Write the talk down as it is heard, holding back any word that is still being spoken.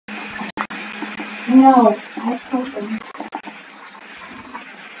No, I told them.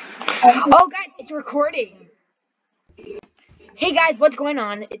 Oh, guys, it's recording. Hey, guys, what's going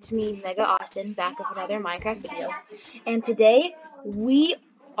on? It's me, Mega Austin, back with another Minecraft video. And today, me,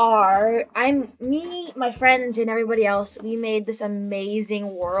 my friends, and everybody else, we made this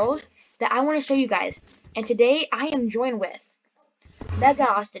amazing world that I want to show you guys. And today, I am joined with Mega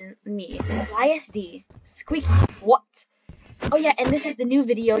Austin, me, ISD, Squeaky, what? Oh, yeah, and this is the new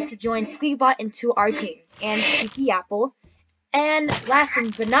video to join Squeakybot into our team, and Squeaky Apple. And last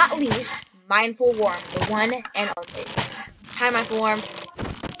but not least, Mindful Worm, the one and only. Hi, Mindful Worm.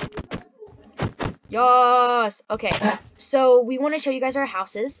 Yes. Okay. So we want to show you guys our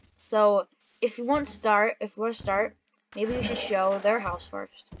houses. So if you want to start, maybe we should show their house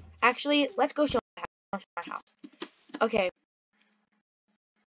first. Actually, let's go show my house. Okay.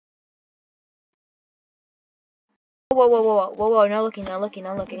 Whoa. No looking.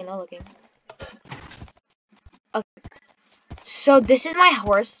 Okay. So this is my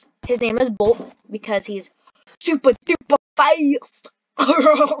horse. His name is Bolt because he's super duper fast.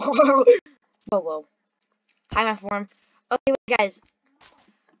 Whoa. Hi, my form. Okay, wait, guys.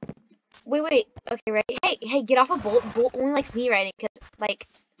 Wait. Okay, ready? Hey, get off of Bolt. Bolt only likes me riding, because, like,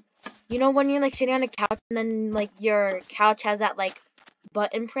 you know when you're, like, sitting on a couch, and then, like, your couch has that, like,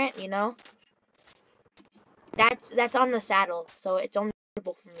 butt imprint, you know? That's on the saddle, so it's only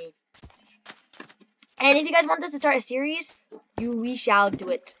visible for me. And if you guys want us to start a series, we shall do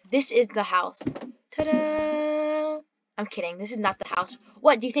it. This is the house. Ta-da! I'm kidding. This is not the house.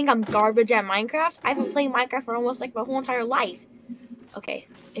 What, do you think I'm garbage at Minecraft? I've been playing Minecraft for almost, like, my whole entire life. Okay,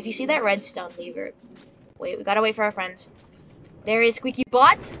 if you see that redstone, leave it. Wait, we gotta wait for our friends. There is Squeaky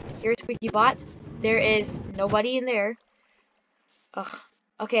Bot. Here's Squeaky Bot. There is nobody in there. Ugh.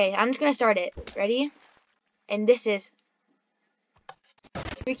 Okay, I'm just gonna start it. Ready? And this is...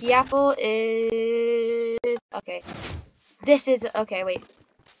 Squeaky Apple is... Okay. This is... Okay, wait.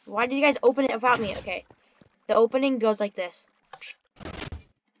 Why did you guys open it without me? Okay. The opening goes like this.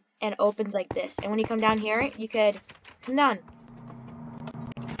 And opens like this. And when you come down here, you could come down.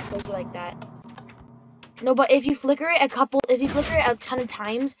 Close it like that. No, but if you flicker it a ton of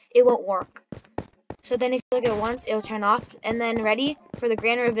times, it won't work. So then if you flicker it once, it'll turn off. And then ready for the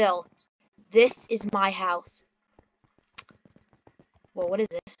grand reveal. This is my house. Whoa, what is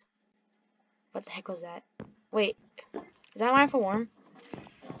this? What the heck was that? Wait, is that Mindful Worm?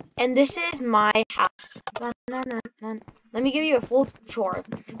 And this is my house. Let me give you a full tour.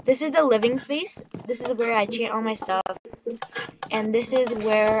 This is the living space. This is where I chant all my stuff. And this is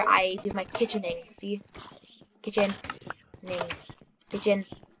where I do my kitchening. See? Kitchening. Kitchening.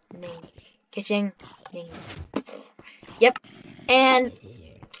 Yep. And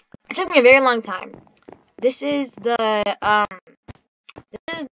it took me a very long time. This is the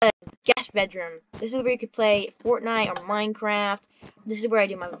guest bedroom. This is where you could play Fortnite or Minecraft. This is where I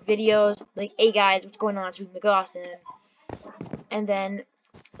do my videos. Like, hey guys, what's going on? It's Mega Austin. And then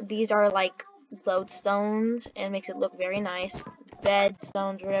these are like lodestones, and it makes it look very nice.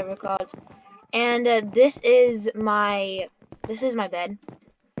 Bedstones, whatever it's called. And this is my bed.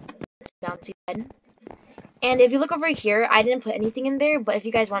 It's a bouncy bed. And if you look over here, I didn't put anything in there, but if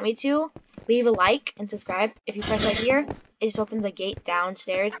you guys want me to, leave a like and subscribe. If you press right here, it just opens a gate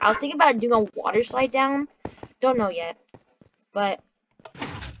downstairs. I was thinking about doing a water slide down. Don't know yet. But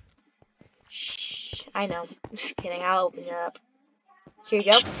shh, I know. Just kidding. I'll open it up. Here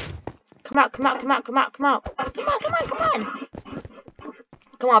you go. Come out. Come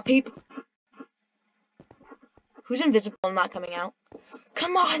on, peep. Who's invisible and not coming out?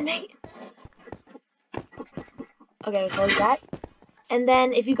 Come on, mate. Okay, close that. And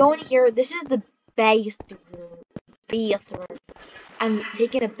then if you go in here, this is the bathroom. I'm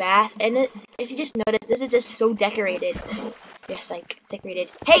taking a bath, and if you just notice, this is just so decorated. Yes, like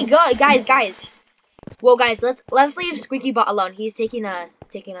decorated. Hey, guys. Well, guys, let's leave Squeaky Bot alone. He's taking a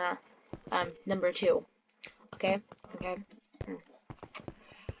number 2. Okay.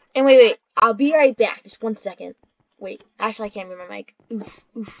 And wait. I'll be right back. Just 1 second. Wait. Actually, I can't move my mic. Oof.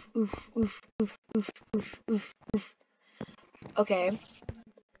 Okay.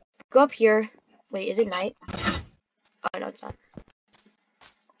 Go up here. Wait, is it night? Oh, no, it's not.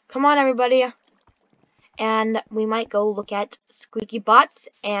 Come on, everybody. And we might go look at Squeaky Bots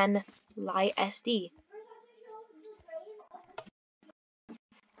and LISD.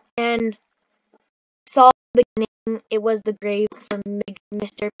 And saw the beginning, it was the grave for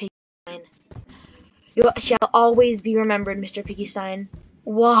Mr. Piggystein. You shall always be remembered, Mr. Piggystein.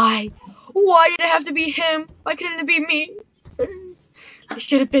 Why? Why did it have to be him? Why couldn't it be me? It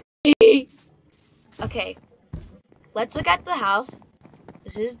should have been me. Okay. Let's look at the house.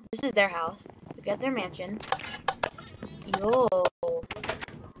 This is their house. Look at their mansion. Yo.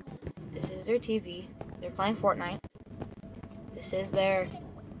 This is their TV. They're playing Fortnite. This is their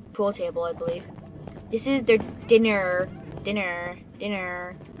pool table, I believe. This is their dinner. Dinner.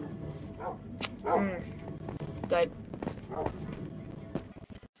 Good.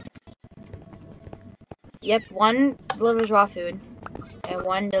 Yep, one delivers raw food, and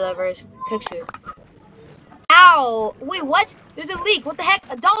one delivers cooked food. Ow! Wait, what? There's a leak. What the heck?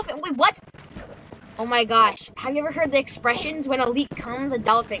 A dolphin. Wait, what? Oh my gosh. Have you ever heard the expressions, when a leak comes, a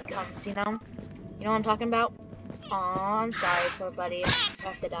dolphin comes, you know? You know what I'm talking about? Aw, I'm sorry, poor buddy. I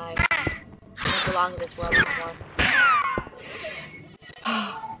have to die. I don't belong in this world anymore.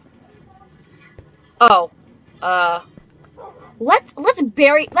 Oh. Let's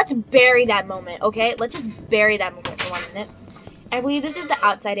bury that moment, okay? Let's just bury that moment for 1 minute. I believe this is the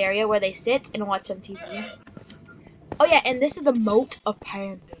outside area where they sit and watch some TV. Oh yeah, and this is the moat of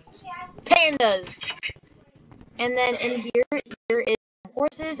pandas. Pandas! And then in here is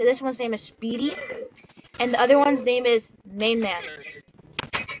horses. And this one's name is Speedy. And the other one's name is Main Man.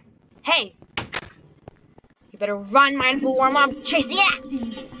 Hey! You better run, Mindful Worm. I'm chasing after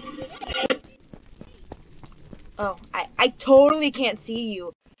you! Oh, I totally can't see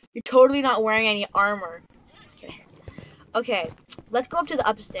you. You're totally not wearing any armor. Okay, let's go up to the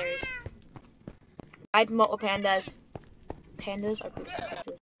upstairs. I'd moat with pandas. Pandas are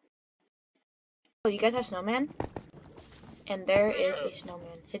beautiful. Oh, you guys have snowman? And there is a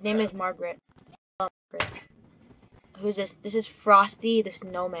snowman. His name is Margaret. Who's this? This is Frosty the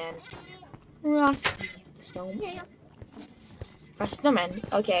snowman. Frosty the snowman. Frosty the snowman.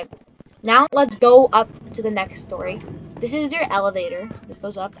 Okay. Now let's go up to the next story. This is their elevator. This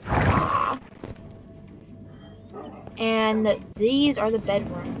goes up. And these are the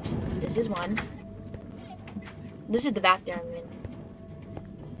bedrooms. This is one. This is the bathroom.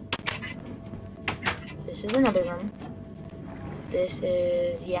 This is another room. This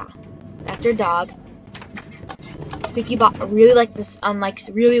is, yeah. That's your dog. Squeaky Bot really likes this,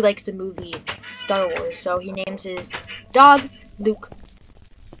 really likes the movie Star Wars, so he names his dog Luke.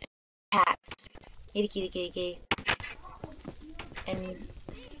 Cats. Kitty. And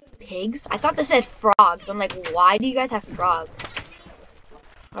pigs? I thought this said frogs. I'm like, why do you guys have frogs?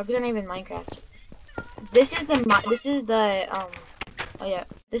 Frogs aren't even Minecraft. This is the, oh yeah.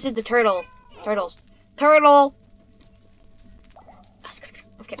 This is the turtle. Turtle!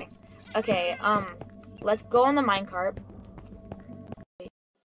 I'm kidding. Okay, let's go on the minecart.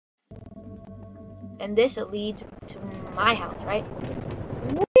 And this leads to my house, right?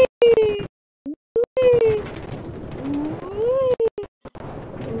 Whee!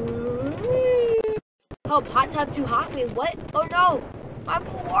 Oh, hot tub too hot? Wait, what? Oh no! My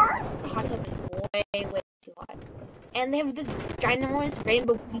poor hot tub is way too hot. And they have this ginormous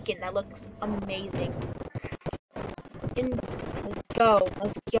rainbow beacon that looks amazing. And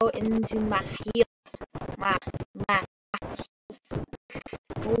let's go into my heels. My heels.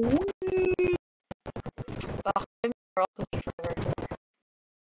 Whee! Oh, I'm roller coaster forever.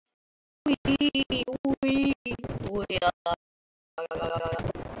 Wee.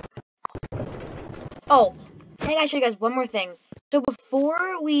 Oh, I think I show you guys one more thing. So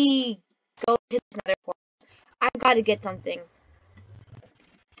before we go to this nether portal, I've got to get something.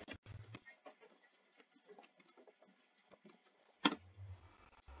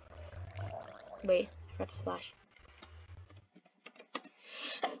 Wait, I forgot to splash.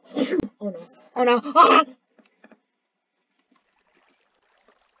 Oh no. Oh no. Ah!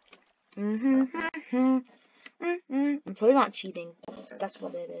 I'm totally not cheating. That's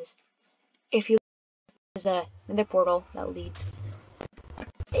what it is. If you there's another portal that leads.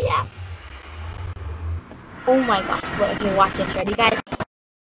 Yeah. Oh my gosh. Wait, okay, watch this. Ready, guys?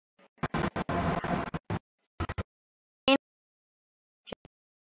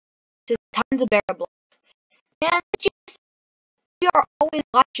 Tons of bear blocks. And just, we are always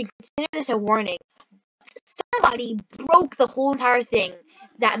watching. Consider this a warning. Somebody broke the whole entire thing.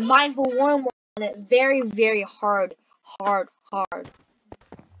 That Mindful Worm on it very hard. Oh.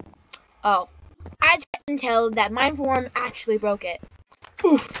 As you can tell, that Mindful Worm actually broke it.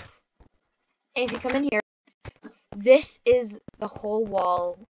 Oof. And if you come in here, this is the whole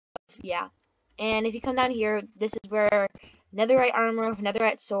wall. Yeah. And if you come down here, this is where netherite armor with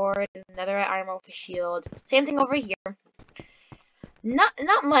netherite sword, netherite armor with a shield. Same thing over here.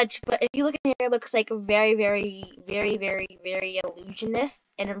 Not much, but if you look in here, it looks like very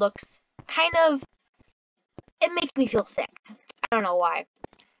illusionist, and it looks kind of. It makes me feel sick. I don't know why,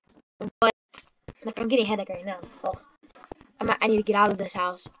 but like I'm getting a headache right now. So I need to get out of this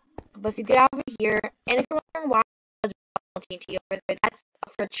house. But if you get out over here, and if you're wondering why TNT over there. That's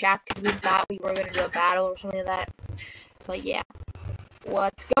for chat because we thought we were gonna do a battle or something like that. But yeah,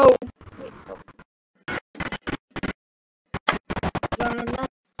 let's go. Wait, oh.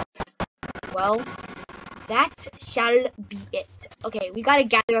 Well, that shall be it. Okay, we gotta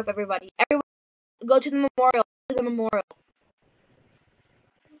gather up everybody. Everyone, go to the memorial. To the memorial.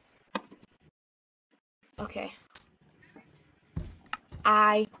 Okay.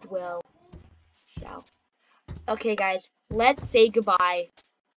 I will. Shall. Okay, guys, let's say goodbye.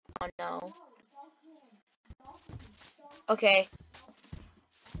 Oh no. Okay.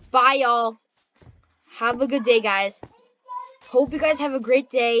 Bye, y'all. Have a good day, guys. Hope you guys have a great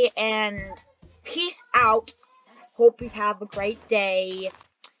day, and peace out. Hope you have a great day.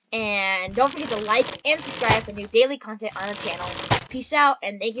 And don't forget to like and subscribe for new daily content on the channel. Peace out,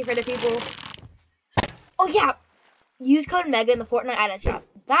 and thank you for the people. Oh, yeah. Use code MEGA in the Fortnite item shop.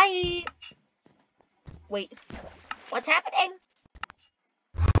 Bye. Wait. What's happening?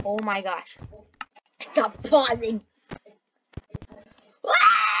 Oh, my gosh. Stop pausing. Oh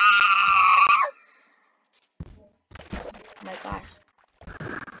my gosh.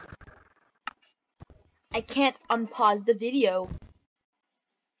 I can't unpause the video.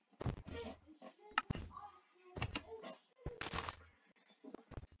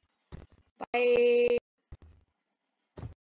 Bye.